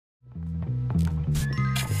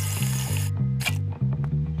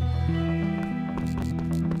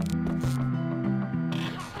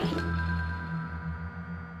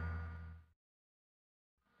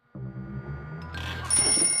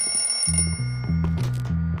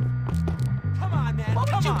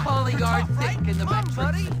What would you call the yard thick in the back,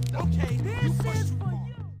 buddy? Okay, this is for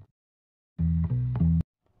you.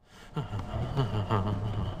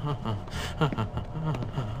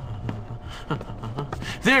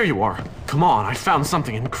 There you are. Come on, I found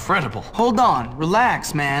something incredible. Hold on,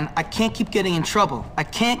 relax, man. I can't keep getting in trouble. I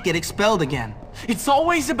can't get expelled again. It's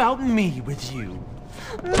always about me with you.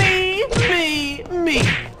 Me, me, me.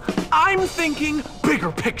 I'm thinking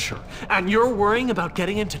bigger picture, and you're worrying about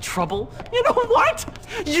getting into trouble? You know what?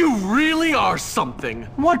 You really are something.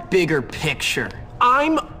 What bigger picture?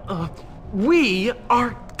 We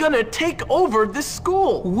are gonna take over this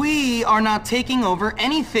school. We are not taking over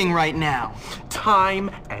anything right now. Time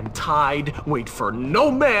and tide wait for no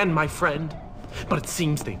man, my friend. But it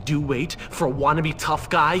seems they do wait for a wannabe tough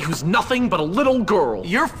guy who's nothing but a little girl.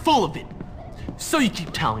 You're full of it. So you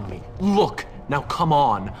keep telling me, look, now come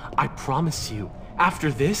on, I promise you, after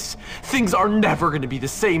this, things are never gonna be the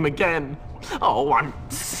same again. Oh, I'm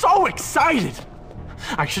so excited.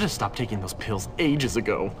 I should have stopped taking those pills ages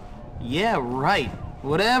ago. Yeah, right.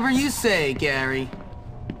 Whatever you say, Gary.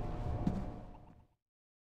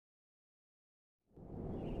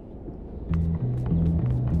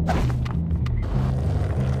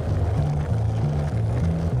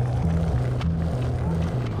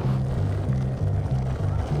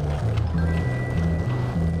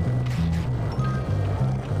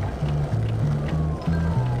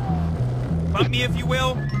 Bump me if you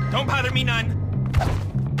will. Don't bother me none.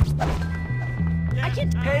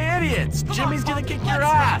 Hey, idiots! Jimmy's gonna kick your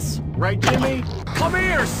ass! Right, Jimmy? Come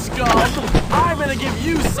here, scum! I'm gonna give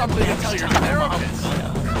you something to tell your therapist!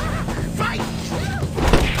 Fight!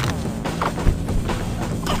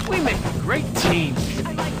 We make a great team.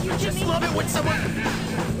 I like you, Jimmy. Just love it when someone...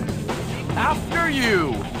 After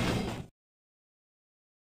you!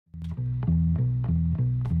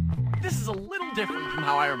 This is a little different from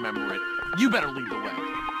how I remember it. You better lead the way.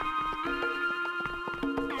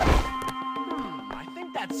 I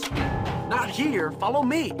think that's... not here. Follow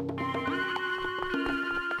me.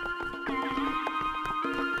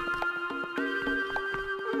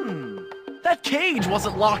 That cage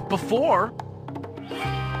wasn't locked before.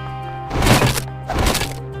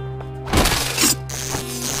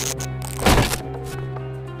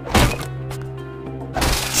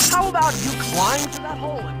 How about you climb to that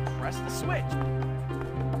hole and press the switch?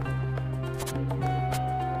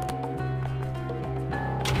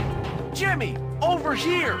 Jimmy, over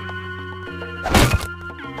here!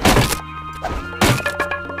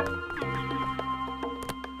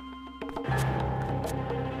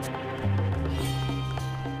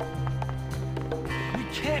 We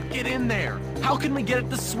can't get in there. How can we get at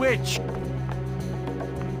the switch?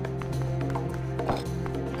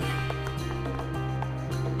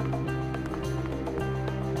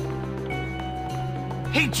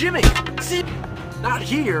 Hey, Jimmy! See? Not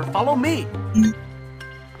here. Follow me.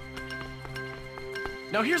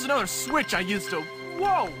 Now here's another switch I used to...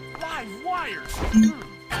 Whoa! Live wires! Hold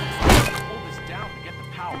this down to get the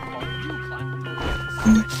power while you climb through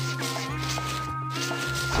the switch.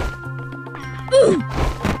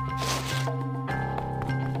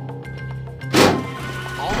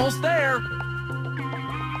 Almost there!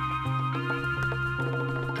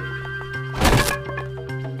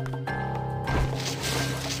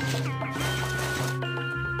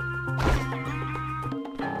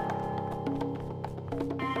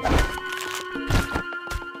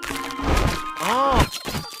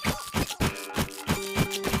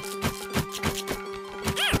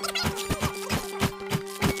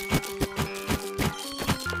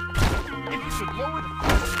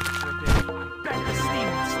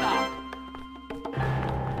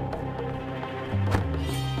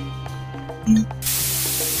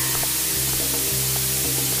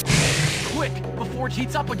 Quick, before it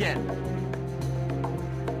heats up again.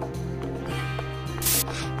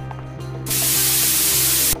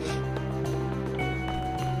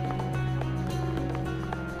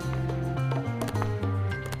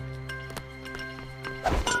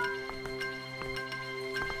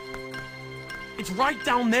 It's right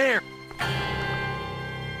down there.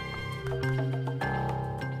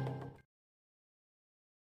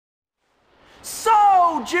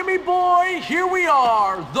 So, Jimmy boy, here we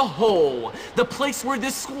are, the hole. The place where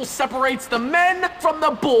this school separates the men from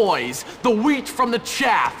the boys, the wheat from the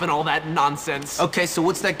chaff, and all that nonsense. Okay, so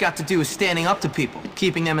what's that got to do with standing up to people,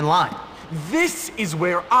 keeping them in line? This is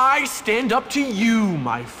where I stand up to you,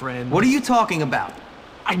 my friend. What are you talking about?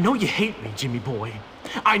 I know you hate me, Jimmy boy.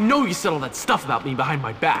 I know you said all that stuff about me behind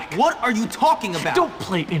my back. What are you talking about? Don't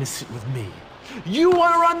play innocent with me. You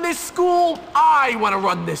want to run this school? I want to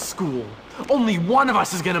run this school. Only one of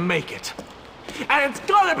us is gonna make it. And it's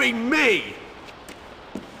gonna be me!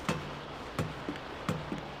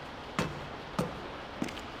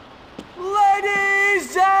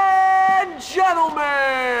 Ladies and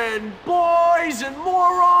gentlemen, boys and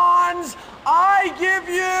morons, I give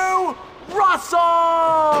you Russell!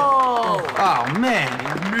 Oh, man.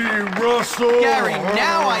 Me, Russell! Gary,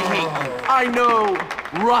 now I hate you. I know,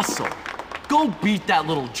 Russell. Go beat that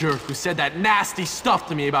little jerk who said that nasty stuff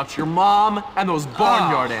to me about your mom and those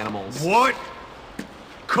barnyard animals. What?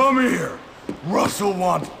 Come here. Russell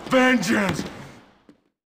wants vengeance.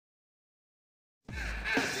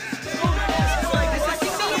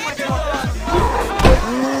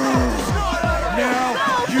 Now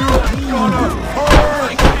you're gonna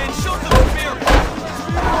hurt.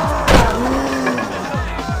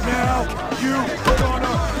 Now you're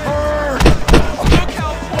gonna hurt. Look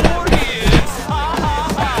how bored he is!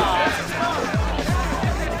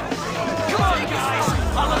 Come on, guys!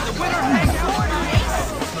 I'll let the winner take it!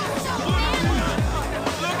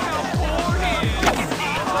 Look how bored he is!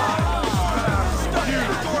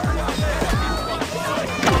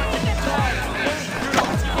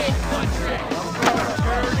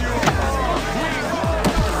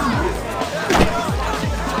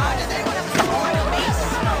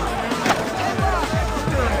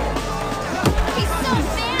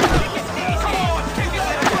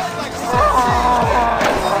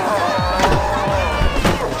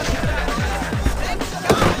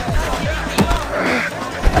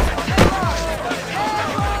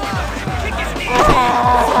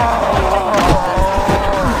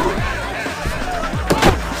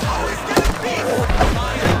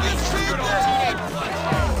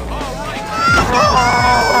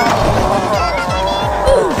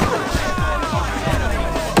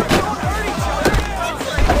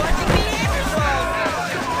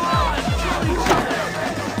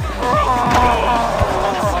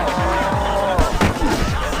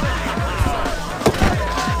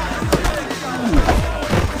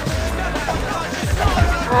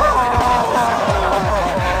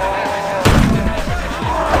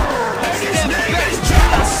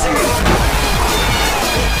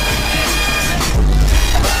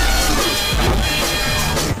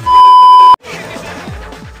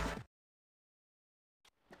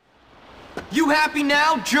 You happy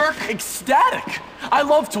now, jerk? Ecstatic! I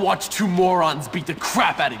love to watch two morons beat the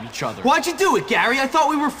crap out of each other. Why'd you do it, Gary? I thought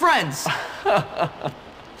we were friends.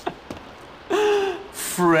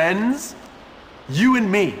 Friends? You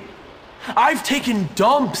and me. I've taken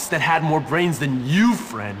dumps that had more brains than you,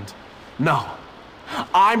 friend. No.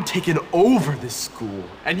 I'm taking over this school,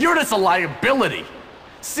 and you're just a liability.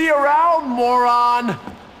 See you around, moron!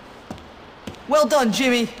 Well done,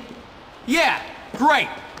 Jimmy. Yeah, great.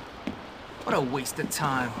 What a waste of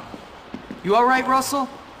time. You all right, Russell?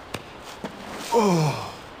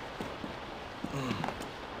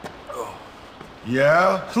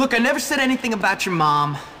 Yeah? Look, I never said anything about your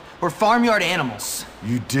mom or farmyard animals.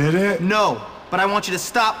 You did it? No, but I want you to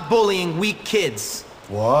stop bullying weak kids.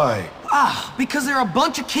 Why? Because there are a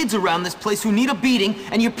bunch of kids around this place who need a beating,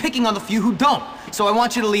 and you're picking on the few who don't. So I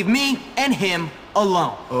want you to leave me and him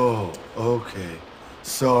alone. Oh, okay.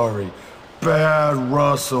 Sorry. Bad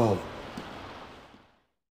Russell.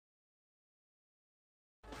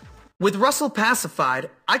 With Russell pacified,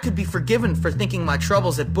 I could be forgiven for thinking my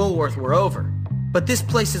troubles at Bullworth were over. But this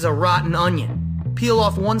place is a rotten onion. Peel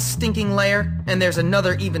off one stinking layer, and there's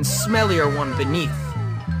another even smellier one beneath.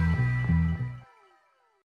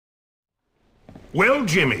 Well,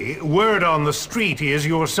 Jimmy, word on the street is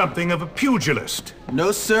you're something of a pugilist.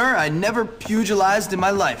 No, sir, I never pugilized in my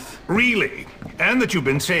life. Really? And that you've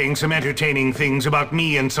been saying some entertaining things about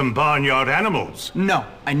me and some barnyard animals. No,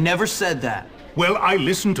 I never said that. Well, I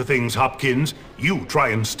listen to things, Hopkins. You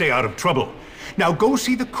try and stay out of trouble. Now go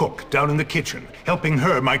see the cook down in the kitchen. Helping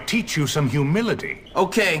her might teach you some humility.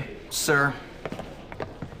 Okay, sir.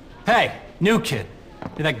 Hey, new kid.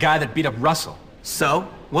 You're that guy that beat up Russell. So,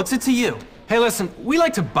 what's it to you? Hey, listen, we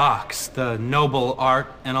like to box, the noble art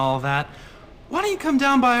and all that. Why don't you come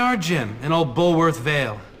down by our gym in old Bullworth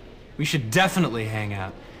Vale? We should definitely hang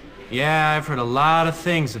out. Yeah, I've heard a lot of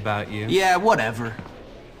things about you. Yeah, whatever.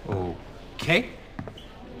 Okay.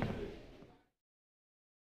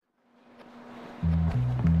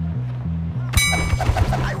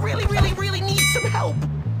 I really need some help.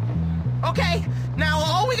 Okay, now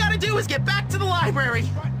all we gotta do is get back to the library.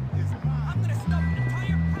 I'm gonna stuff an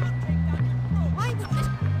entire pound cake down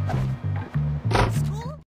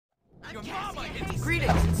Your mama is...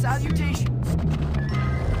 Greetings and salutations.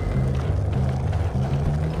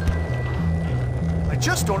 I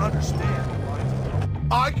just don't understand.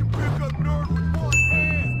 I can pick up nerd with one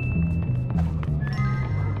hand.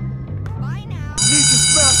 Bye now. Need to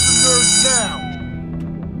smash some nerds now.